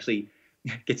I could actually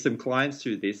get some clients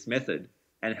through this method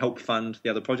and help fund the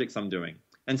other projects I'm doing.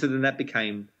 And so then that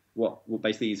became what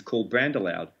basically is called Brand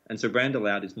Aloud. And so Brand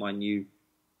Aloud is my new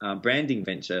branding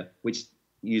venture, which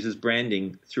uses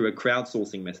branding through a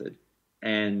crowdsourcing method.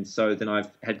 And so then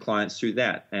I've had clients through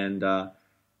that. And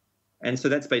so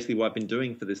that's basically what I've been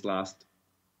doing for this last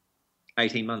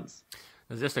 18 months.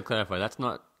 Just to clarify, that's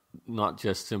not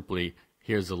just simply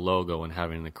here's a logo and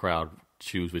having the crowd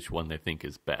choose which one they think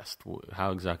is best.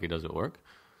 How exactly does it work?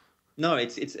 No,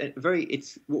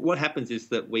 it's what happens is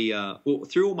that we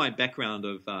through all my background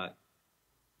of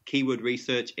keyword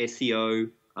research, SEO,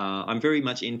 I'm very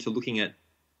much into looking at,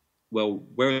 well,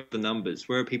 where are the numbers?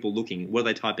 Where are people looking? What are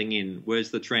they typing in?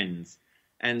 Where's the trends?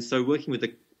 And so working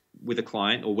with a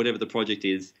client or whatever the project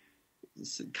is,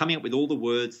 coming up with all the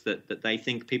words that they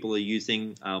think people are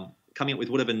using, coming up with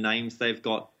whatever names they've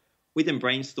got. We then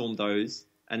brainstorm those,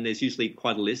 and there's usually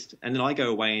quite a list. And then I go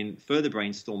away and further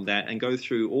brainstorm that and go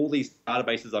through all these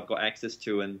databases I've got access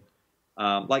to. And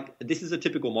this is a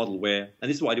typical model and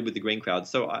this is what I did with the Green Crowd.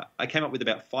 So I came up with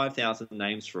about 5,000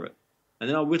 names for it. And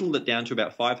then I whittled it down to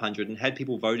about 500 and had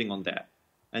people voting on that.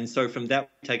 And so from that,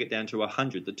 we take it down to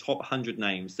 100, the top 100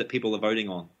 names that people are voting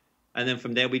on. And then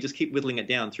from there, we just keep whittling it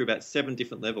down through about 7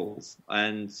 different levels.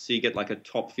 And so you get like a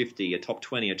top 50, a top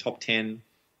 20, a top 10,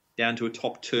 down to a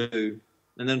top 2,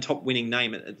 and then a top winning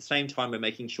name. At the same time, we're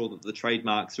making sure that the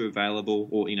trademarks are available,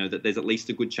 or, that there's at least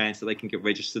a good chance that they can get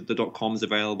registered, the .com's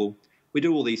available. We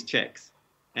do all these checks.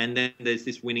 And then there's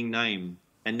this winning name.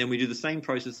 And then we do the same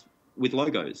process with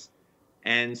logos.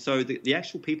 And so the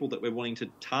actual people that we're wanting to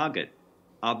target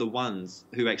are the ones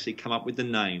who actually come up with the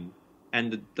name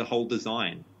and the whole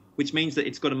design, which means that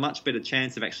it's got a much better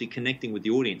chance of actually connecting with the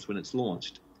audience when it's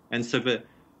launched. And so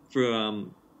for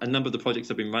a number of the projects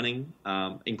I've been running,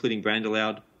 including Brand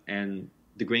Aloud and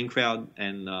the Green Crowd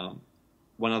and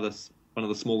one of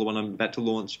the smaller one I'm about to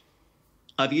launch,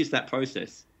 I've used that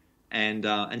process. And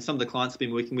some of the clients I've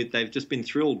been working with, they've just been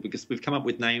thrilled because we've come up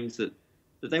with names that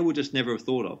they would just never have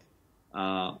thought of.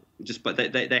 But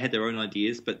they had their own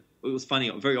ideas. But it was funny,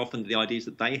 very often the ideas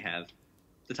that they have,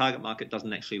 the target market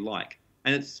doesn't actually like.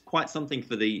 And it's quite something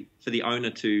for the owner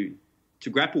to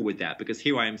grapple with that, because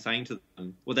here I am saying to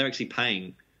them, well, they're actually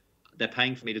paying. They're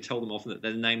paying for me to tell them often that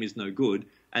their name is no good,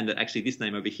 and that actually this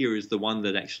name over here is the one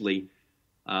that actually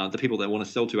the people that want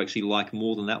to sell to actually like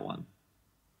more than that one.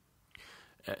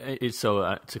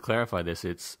 So to clarify this,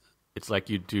 it's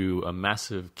like you do a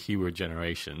massive keyword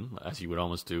generation, as you would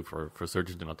almost do for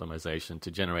search engine optimization, to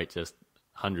generate just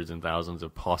hundreds and thousands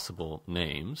of possible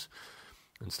names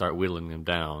and start whittling them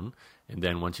down. And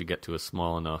then once you get to a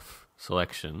small enough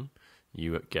selection,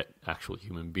 you get actual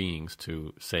human beings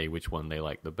to say which one they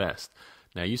like the best.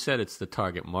 Now, you said it's the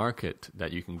target market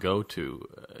that you can go to.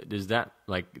 Does that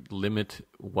limit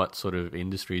what sort of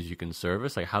industries you can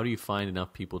service? Like, how do you find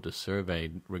enough people to survey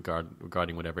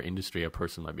regarding whatever industry a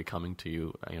person might be coming to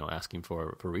you, asking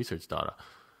for research data?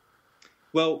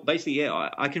 Well, basically, yeah,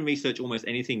 I can research almost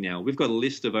anything now. We've got a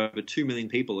list of over 2 million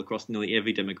people across nearly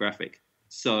every demographic.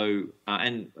 So,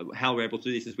 and how we're able to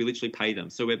do this is we literally pay them.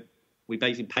 So we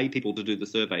basically pay people to do the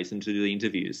surveys and to do the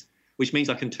interviews, which means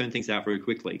I can turn things out very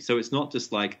quickly. So it's not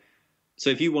just so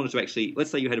if you wanted to actually, let's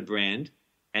say you had a brand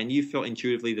and you felt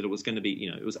intuitively that it was going to be,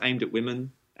 it was aimed at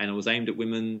women, and it was aimed at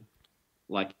women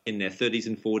like in their 30s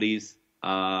and 40s,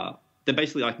 then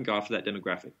basically I can go after that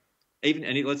demographic.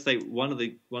 Let's say one of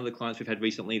the clients we've had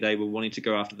recently, they were wanting to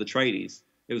go after the tradies.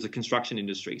 It was a construction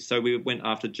industry. So we went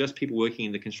after just people working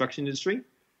in the construction industry.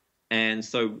 And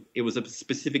so it was a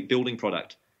specific building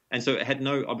product. And so it had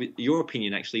your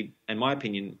opinion actually, and my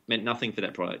opinion, meant nothing for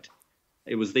that product.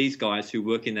 It was these guys who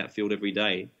work in that field every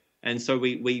day. And so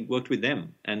we worked with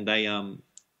them, and they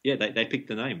picked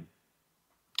the name.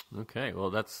 Okay, well,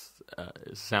 that's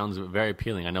sounds very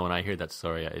appealing. I know when I hear that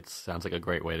story, it sounds like a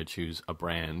great way to choose a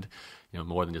brand,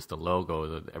 more than just a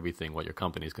logo, everything, what your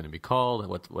company is going to be called,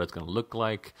 what it's going to look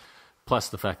like, plus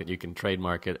the fact that you can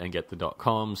trademark it and get the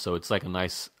 .com. So it's like a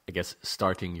nice, I guess,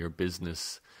 starting your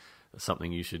business,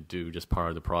 something you should do just part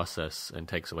of the process, and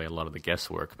takes away a lot of the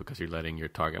guesswork because you're letting your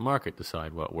target market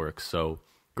decide what works. So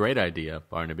great idea,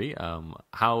 Barnaby.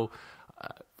 How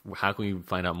can we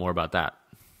find out more about that?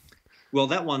 Well,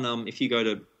 that one, if you go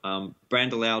to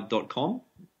brandaloud.com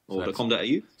or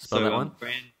 .com.au. Spell that one.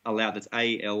 Brand Aloud, that's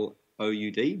ALOUD,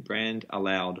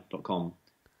 brandaloud.com.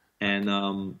 And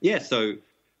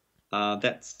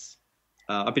that's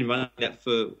I've been running that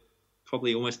for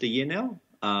probably almost a year now.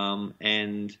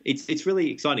 And it's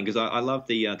really exciting because I love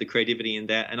the creativity in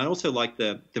that, and I also like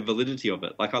the validity of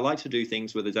it. Like, I like to do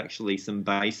things where there's actually some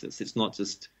basis. It's not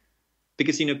just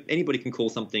because anybody can call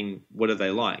something whatever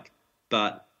they like,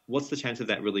 but what's the chance of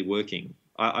that really working?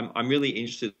 I'm really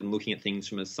interested in looking at things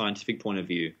from a scientific point of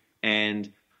view,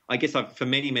 and I guess for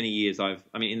many years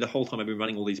in the whole time I've been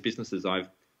running all these businesses, I've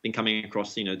been coming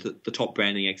across the top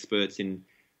branding experts in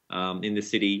the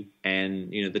city,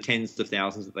 and the tens of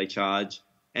thousands that they charge.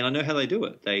 And I know how they do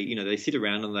it. They sit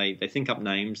around and they think up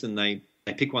names, and they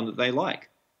pick one that they like.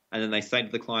 And then they say to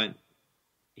the client,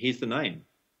 here's the name.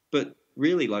 But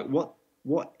really,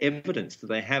 what evidence do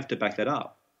they have to back that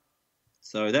up?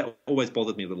 So that always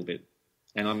bothered me a little bit.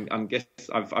 And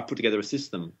I've put together a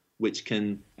system which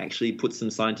can actually put some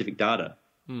scientific data.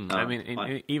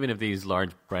 Even if these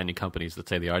large branding companies, let's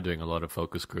say they are doing a lot of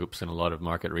focus groups and a lot of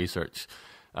market research,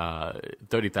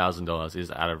 $30,000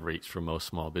 is out of reach for most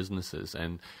small businesses,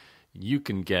 and you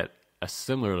can get a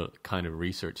similar kind of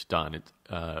research done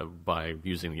by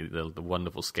using the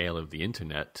wonderful scale of the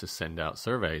internet to send out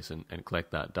surveys and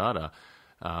collect that data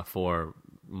for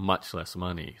much less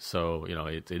money. So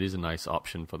it is a nice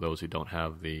option for those who don't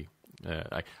have the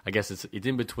I guess it's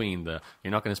in between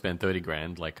you're not going to spend 30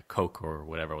 grand like Coke or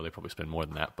whatever. Well, they probably spend more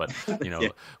than that, but Yeah.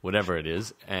 whatever it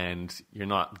is, and you're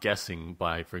not guessing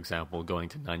by, for example, going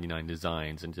to 99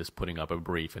 Designs and just putting up a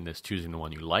brief and just choosing the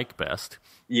one you like best.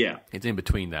 Yeah. It's in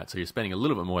between that, so you're spending a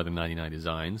little bit more than 99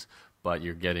 Designs, but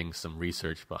you're getting some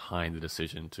research behind the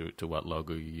decision to what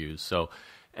logo you use. So.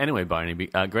 Anyway, Barnaby,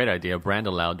 great idea.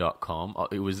 Brandaloud.com.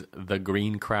 It was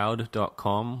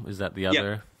thegreencrowd.com. Is that the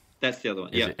other? That's the other one.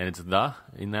 Yeah, and it's the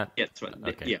in that. Yeah, that's right.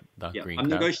 Okay. Yeah, The yeah. Green I'm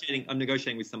Crowd.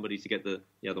 negotiating with somebody to get the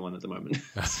other one at the moment.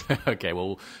 Okay,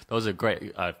 well, those are great.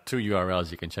 2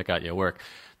 URLs you can check out your work.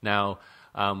 Now,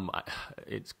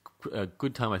 it's a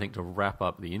good time, I think, to wrap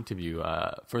up the interview.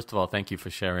 First of all, thank you for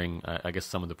sharing, I guess,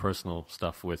 some of the personal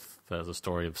stuff with the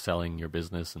story of selling your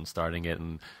business and starting it,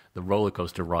 and the roller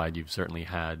coaster ride you've certainly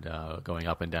had going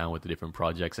up and down with the different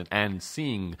projects, and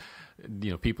seeing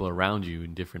people around you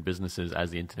in different businesses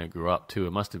as the internet grew up too.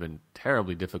 It must have been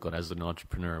terribly difficult as an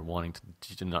entrepreneur wanting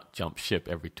to not jump ship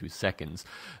every 2 seconds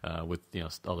with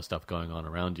all the stuff going on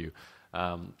around you.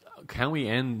 Can we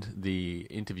end the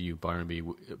interview, Barnaby,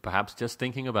 perhaps just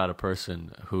thinking about a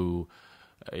person who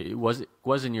was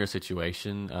in your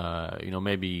situation,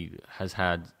 maybe has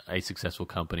had a successful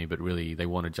company, but really they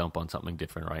want to jump on something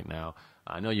different right now.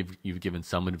 I know you've given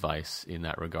some advice in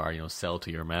that regard, sell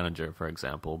to your manager, for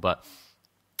example, but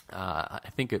I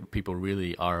think people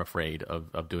really are afraid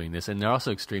of doing this, and they're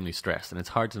also extremely stressed. And it's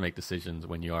hard to make decisions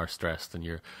when you are stressed, and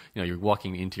you're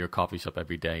walking into your coffee shop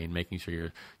every day and making sure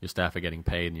your staff are getting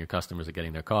paid and your customers are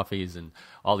getting their coffees and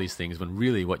all these things. When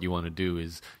really what you want to do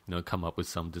is come up with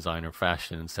some designer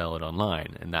fashion and sell it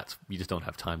online, and you just don't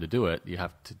have time to do it. You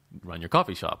have to run your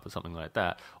coffee shop or something like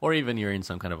that, or even you're in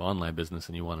some kind of online business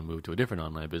and you want to move to a different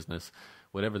online business.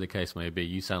 Whatever the case may be,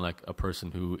 you sound like a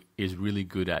person who is really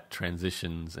good at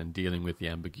transitions and dealing with the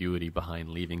ambiguity behind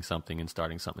leaving something and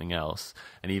starting something else.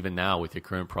 And even now with your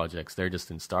current projects, they're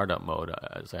just in startup mode,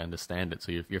 as I understand it.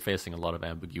 So you're facing a lot of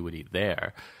ambiguity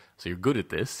there. So you're good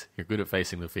at this. You're good at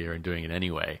facing the fear and doing it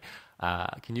anyway.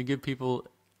 Can you give people,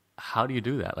 how do you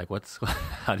do that? Like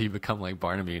how do you become like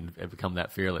Barnaby and become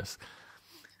that fearless?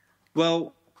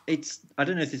 Well, I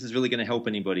don't know if this is really going to help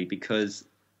anybody, because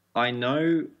I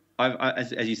know,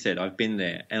 as you said, I've been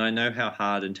there, and I know how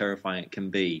hard and terrifying it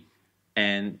can be.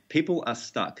 And people are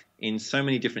stuck in so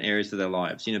many different areas of their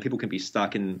lives. People can be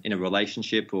stuck in a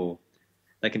relationship, or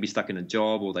they can be stuck in a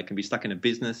job, or they can be stuck in a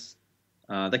business.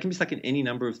 They can be stuck in any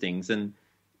number of things. And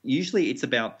usually it's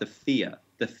about the fear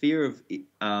of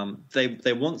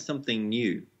they want something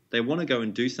new. They want to go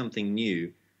and do something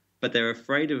new, but they're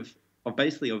afraid of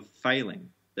failing.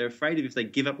 They're afraid of, if they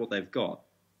give up what they've got,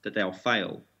 that they'll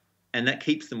fail. And that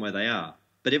keeps them where they are.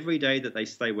 But every day that they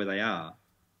stay where they are,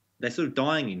 they're sort of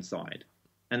dying inside.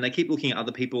 And they keep looking at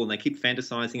other people, and they keep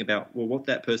fantasizing about, well, what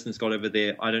that person's got over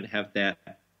there, I don't have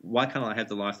that. Why can't I have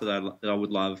the life that I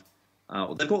would love?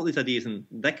 They've got all these ideas, and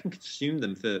that can consume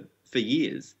them for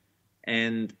years.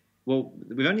 And, well,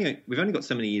 we've only got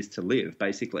so many years to live,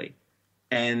 basically.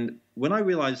 And when I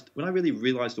really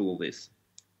realized all of this,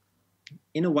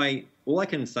 in a way, all I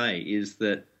can say is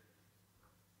that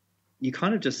you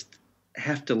kind of just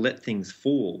have to let things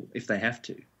fall if they have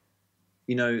to.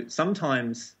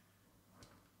 Sometimes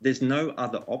there's no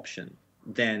other option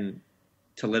than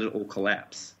to let it all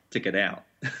collapse, to get out.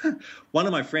 One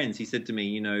of my friends, he said to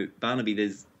me, Barnaby,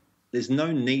 there's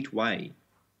no neat way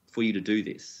for you to do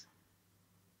this.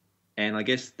 And I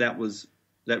guess that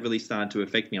really started to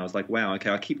affect me. I was like, wow, okay,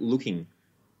 I keep looking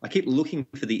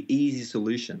for the easy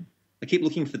solution. I keep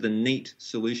looking for the neat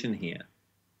solution here,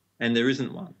 and there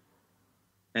isn't one.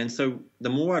 And so the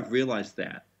more I've realized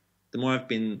that, the more I've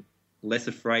been less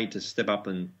afraid to step up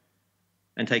and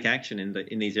take action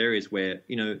in these areas where,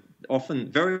 very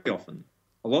often,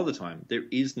 a lot of the time, there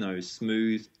is no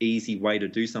smooth, easy way to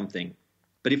do something.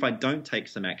 But if I don't take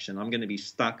some action, I'm going to be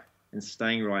stuck and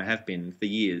staying where I have been for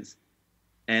years.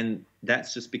 And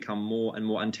that's just become more and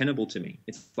more untenable to me.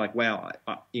 It's like, wow,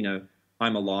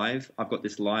 I'm alive. I've got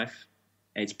this life.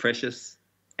 And it's precious.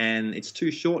 And it's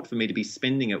too short for me to be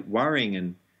spending it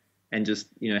worrying and just,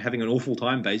 having an awful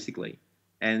time, basically.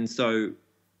 And so,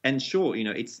 and sure,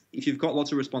 it's, if you've got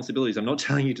lots of responsibilities, I'm not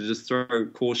telling you to just throw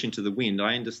caution to the wind.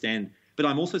 I understand. But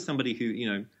I'm also somebody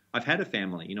who, I've had a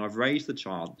family. I've raised the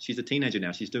child. She's a teenager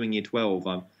now. She's doing year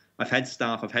 12. I've had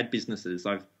staff. I've had businesses.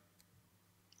 I've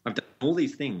done all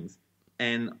these things.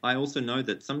 And I also know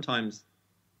that sometimes,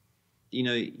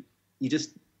 you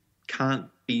just can't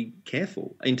be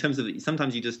careful in terms of,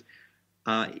 sometimes you just,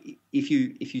 if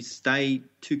you stay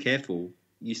too careful,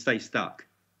 you stay stuck.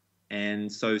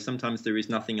 And so sometimes there is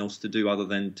nothing else to do other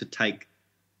than to take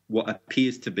what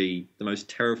appears to be the most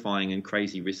terrifying and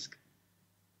crazy risk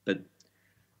But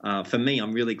for me,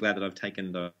 I'm really glad that I've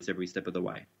taken those every step of the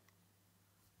way.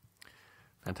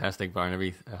 Fantastic,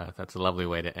 Barnaby. That's a lovely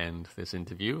way to end this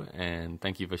interview. And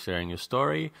thank you for sharing your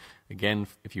story. Again,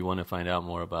 if you want to find out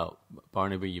more about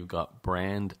Barnaby, you've got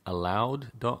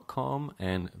brandaloud.com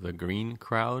and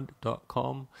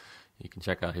thegreencrowd.com. You can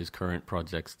check out his current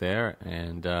projects there.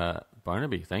 And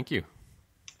Barnaby, thank you.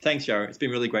 Thanks, Yaro. It's been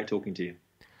really great talking to you.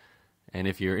 And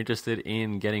if you're interested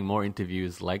in getting more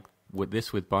interviews like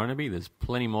with Barnaby, there's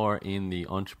plenty more in the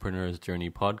Entrepreneur's Journey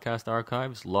podcast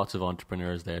archives. Lots of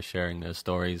entrepreneurs there sharing their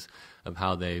stories of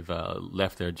how they've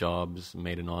left their jobs,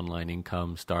 made an online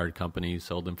income, started companies,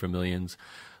 sold them for millions.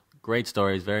 Great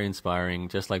stories, very inspiring,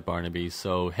 just like Barnaby.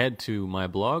 So head to my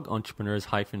blog,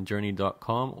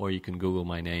 entrepreneurs-journey.com, or you can Google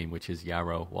my name, which is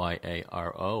Yaro,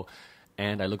 Y-A-R-O.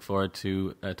 And I look forward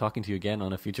to talking to you again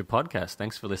on a future podcast.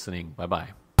 Thanks for listening. Bye-bye.